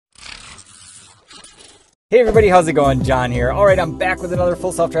Hey everybody, how's it going? John here. Alright, I'm back with another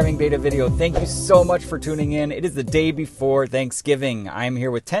full self-driving beta video. Thank you so much for tuning in. It is the day before Thanksgiving. I'm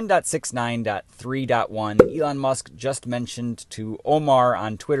here with 10.69.3.1. Elon Musk just mentioned to Omar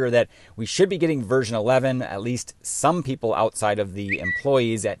on Twitter that we should be getting version 11. At least some people outside of the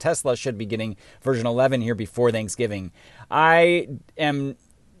employees at Tesla should be getting version 11 here before Thanksgiving. I am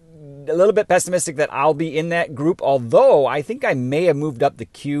a little bit pessimistic that I'll be in that group, although I think I may have moved up the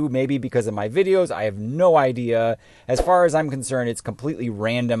queue, maybe because of my videos. I have no idea. As far as I'm concerned, it's completely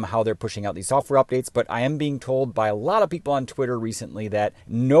random how they're pushing out these software updates, but I am being told by a lot of people on Twitter recently that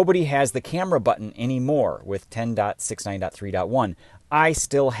nobody has the camera button anymore with 10.69.3.1. I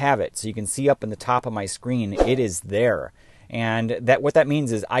still have it, so you can see up in the top of my screen, it is there. And what that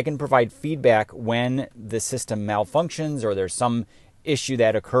means is I can provide feedback when the system malfunctions or there's some issue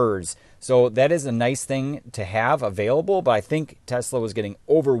that occurs. So that is a nice thing to have available, but I think Tesla was getting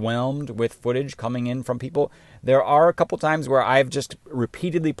overwhelmed with footage coming in from people. There are a couple times where I've just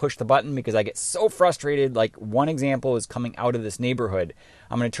repeatedly pushed the button because I get so frustrated. Like one example is coming out of this neighborhood.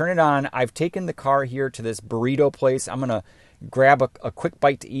 I'm going to turn it on. I've taken the car here to this burrito place. I'm going to grab a quick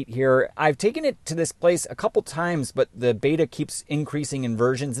bite to eat here. I've taken it to this place a couple times, but the beta keeps increasing in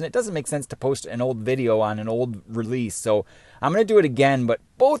versions, and it doesn't make sense to post an old video on an old release. So I'm going to do it again, but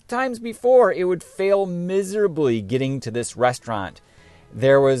both times before, it would fail miserably getting to this restaurant.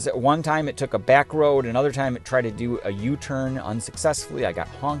 There was one time it took a back road, another time it tried to do a U-turn unsuccessfully. I got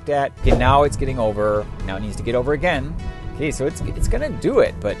honked at. Okay, now it's getting over. Now it needs to get over again. Okay, so it's going to do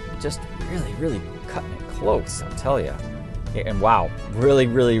it, but just really cutting it close, I'll tell you. And wow,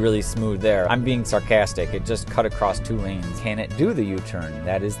 really smooth there. I'm being sarcastic. It just cut across two lanes. Can it do the U-turn?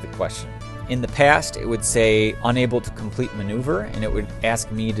 That is the question. In the past, it would say unable to complete maneuver, and it would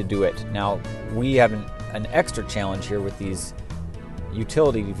ask me to do it. Now, we have an extra challenge here with these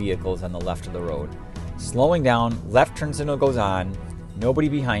utility vehicles on the left of the road. Slowing down, left turn signal goes on, nobody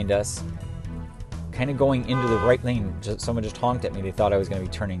behind us, kind of going into the right lane. Someone just honked at me. They thought I was going to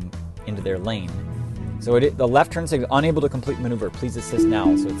be turning into their lane. So the left turn signal, unable to complete maneuver, please assist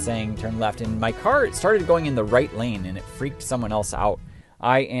now. So it's saying turn left. And my car, it started going in the right lane and it freaked someone else out.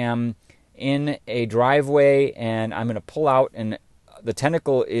 I am in a driveway and I'm going to pull out and the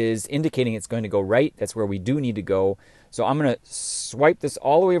tentacle is indicating it's going to go right. That's where we do need to go. So I'm going to swipe this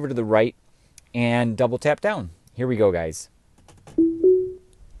all the way over to the right and double tap down. Here we go, guys.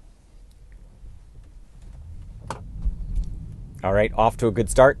 All right, off to a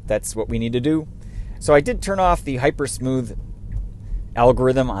good start. That's what we need to do. So I did turn off the hyper smooth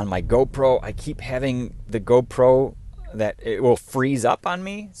algorithm on my GoPro. I keep having the GoPro that it will freeze up on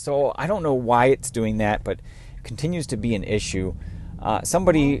me. So I don't know why it's doing that, but it continues to be an issue.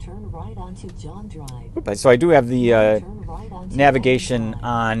 Somebody... Turn right onto John Drive. So I do have the navigation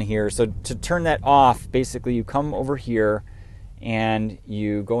on here. So to turn that off, basically you come over here and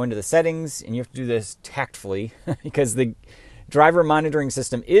you go into the settings, and you have to do this tactfully because the driver monitoring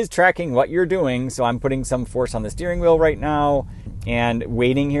system is tracking what you're doing. So I'm putting some force on the steering wheel right now and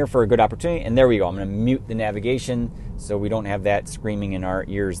waiting here for a good opportunity. And there we go. I'm going to mute the navigation so we don't have that screaming in our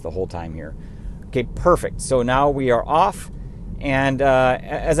ears the whole time here. Okay, perfect. So now we are off. And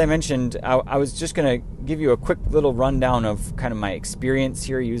as I mentioned, I was just going to give you a quick little rundown of kind of my experience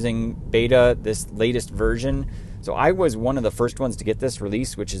here using beta, this latest version. So I was one of the first ones to get this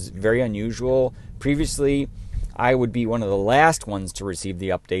release, which is very unusual. Previously, I would be one of the last ones to receive the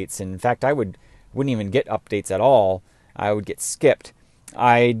updates. In fact, I wouldn't even get updates at all. I would get skipped.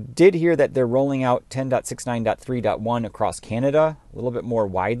 I did hear that they're rolling out 10.69.3.1 across Canada a little bit more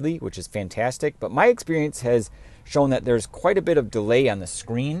widely, which is fantastic. But my experience has shown that there's quite a bit of delay on the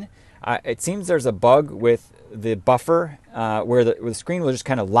screen. It seems there's a bug with the buffer where the screen will just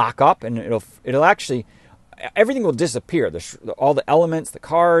kind of lock up, and it'll actually, everything will disappear. All the elements, the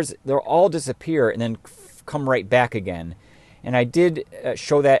cars, they'll all disappear and then come right back again. And I did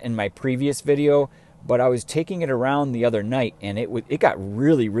show that in my previous video, but I was taking it around the other night and it got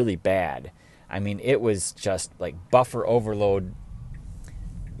really bad. I mean, it was just like buffer overload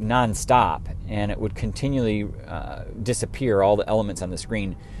nonstop, and it would continually disappear all the elements on the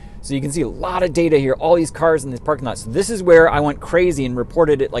screen. So you can see a lot of data here, all these cars in this parking lot. So this is where I went crazy and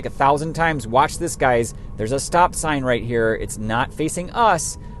reported it like 1,000 times. Watch this, guys. There's a stop sign right here. It's not facing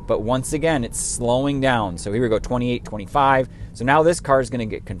us, but once again, it's slowing down. So here we go, 28, 25. So now this car is going to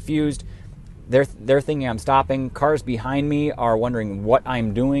get confused. They're thinking I'm stopping. Cars behind me are wondering what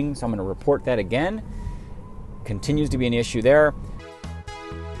I'm doing, so I'm going to report that again. Continues to be an issue there.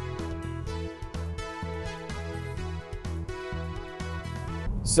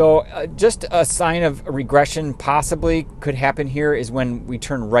 So just a sign of regression possibly could happen here is when we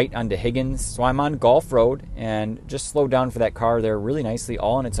turn right onto Higgins. So I'm on Gulf Road and just slowed down for that car there really nicely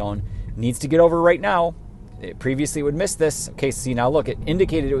all on its own. Needs to get over right now. Previously it would miss this. Okay, see now look, it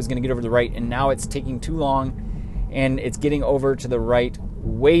indicated it was going to get over to the right and now it's taking too long and it's getting over to the right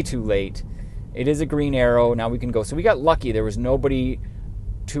way too late. It is a green arrow. Now we can go. So we got lucky. There was nobody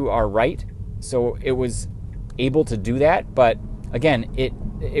to our right. So it was able to do that. But again,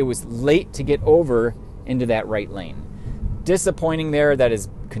 it was late to get over into that right lane. Disappointing there. That has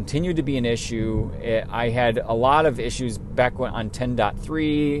continued to be an issue. I had a lot of issues back on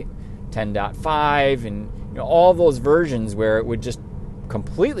 10.3, 10.5, and all those versions where it would just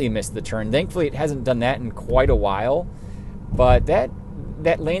completely miss the turn. Thankfully, it hasn't done that in quite a while. But that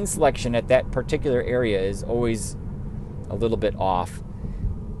lane selection at that particular area is always a little bit off.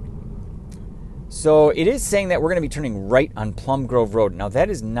 So it is saying that we're going to be turning right on Plum Grove Road. Now that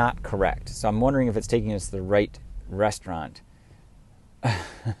is not correct. So I'm wondering if it's taking us to the right restaurant.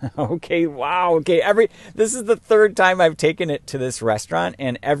 Okay, wow. Okay, this is the third time I've taken it to this restaurant,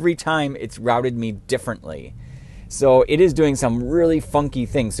 and every time it's routed me differently. So it is doing some really funky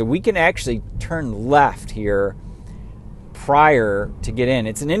things. So we can actually turn left here prior to get in.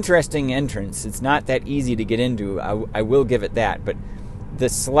 It's an interesting entrance. It's not that easy to get into. I will give it that, but the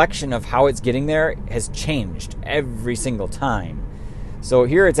selection of how it's getting there has changed every single time. So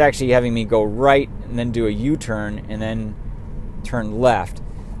here it's actually having me go right and then do a U-turn and then turn left.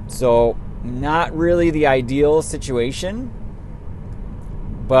 So not really the ideal situation,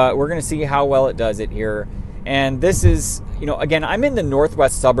 but we're going to see how well it does it here. And this is, again, I'm in the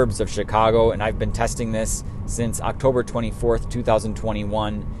northwest suburbs of Chicago, and I've been testing this since October 24th,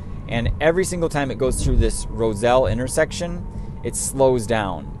 2021. And every single time it goes through this Roselle intersection, it slows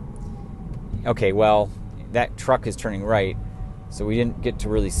down. Okay, well, that truck is turning right, so we didn't get to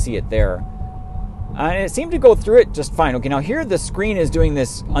really see it there. And it seemed to go through it just fine. Okay, now here the screen is doing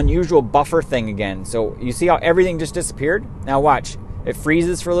this unusual buffer thing again. So you see how everything just disappeared? Now watch. It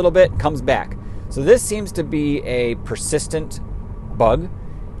freezes for a little bit, comes back. So this seems to be a persistent bug.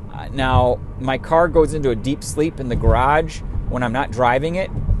 Now, my car goes into a deep sleep in the garage when I'm not driving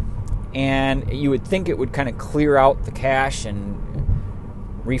it. And you would think it would kind of clear out the cache and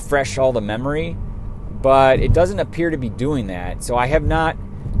refresh all the memory, but it doesn't appear to be doing that. So I have not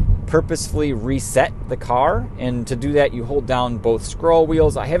purposefully reset the car, and to do that you hold down both scroll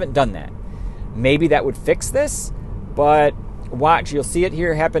wheels. I haven't done that. Maybe that would fix this, but watch, you'll see it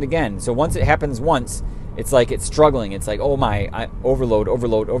here happen again. So once it happens once, it's like it's struggling. It's like, oh my,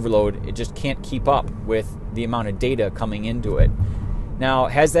 overload. It just can't keep up with the amount of data coming into it. Now,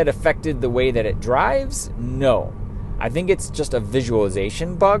 has that affected the way that it drives? No. I think it's just a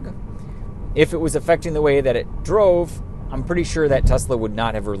visualization bug. If it was affecting the way that it drove, I'm pretty sure that Tesla would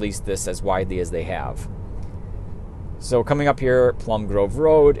not have released this as widely as they have. So coming up here, Plum Grove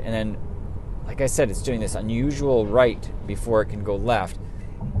Road, and then, like I said, it's doing this unusual right before it can go left.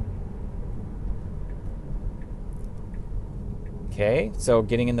 Okay, so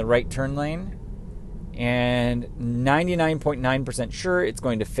getting in the right turn lane. And 99.9% sure it's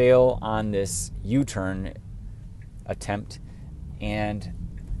going to fail on this U-turn attempt. And,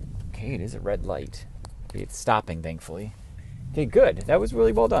 okay, it is a red light. It's stopping, thankfully. Okay, good. That was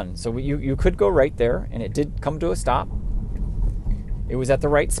really well done. So you could go right there, and it did come to a stop. It was at the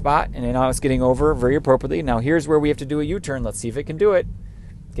right spot, and now it's getting over very appropriately. Now here's where we have to do a U-turn. Let's see if it can do it.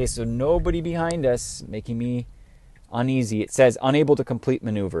 Okay, so nobody behind us, making me uneasy. It says, unable to complete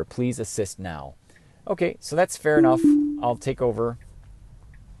maneuver. Please assist now. Okay, so that's fair enough. I'll take over.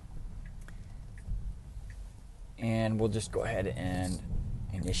 And we'll just go ahead and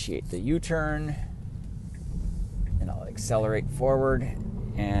initiate the U-turn. And I'll accelerate forward.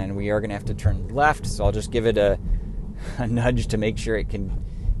 And we are going to have to turn left. So I'll just give it a nudge to make sure it can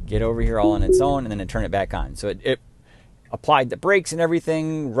get over here all on its own. And then turn it back on. So it applied the brakes and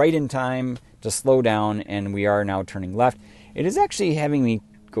everything right in time to slow down. And we are now turning left. It is actually having me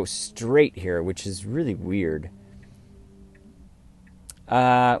go straight here, which is really weird.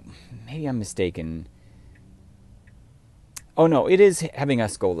 Maybe I'm mistaken. Oh no, it is having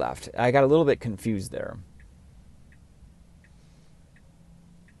us go left. I got a little bit confused there.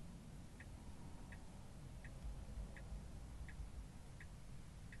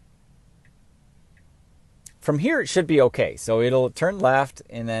 From here, it should be okay. So it'll turn left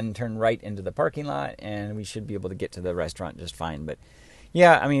and then turn right into the parking lot, and we should be able to get to the restaurant just fine. But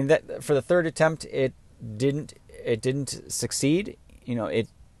yeah, I mean, that for the third attempt, it didn't succeed. You know, it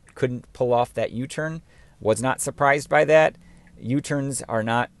couldn't pull off that U-turn. Was not surprised by that. U-turns are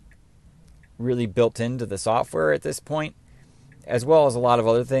not really built into the software at this point. as well as a lot of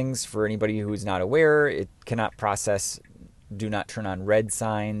other things. For anybody who's not aware, it cannot process do not turn on red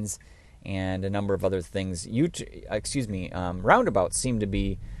signs and a number of other things. Roundabouts seem to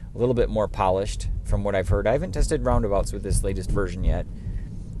be a little bit more polished from what I've heard. I haven't tested roundabouts with this latest version yet.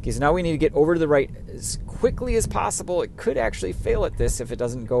 Okay, so now we need to get over to the right as quickly as possible. It could actually fail at this if it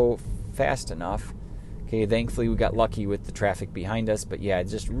doesn't go fast enough. Okay, thankfully we got lucky with the traffic behind us, but yeah,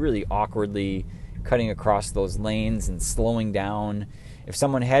 just really awkwardly cutting across those lanes and slowing down. If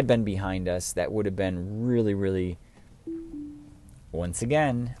someone had been behind us, that would have been really, really, once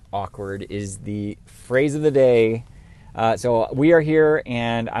again, awkward is the phrase of the day. So we are here,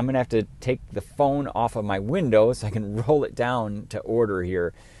 and I'm going to have to take the phone off of my window so I can roll it down to order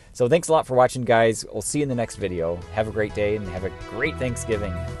here. So thanks a lot for watching, guys. We'll see you in the next video. Have a great day, and have a great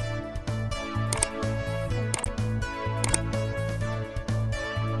Thanksgiving.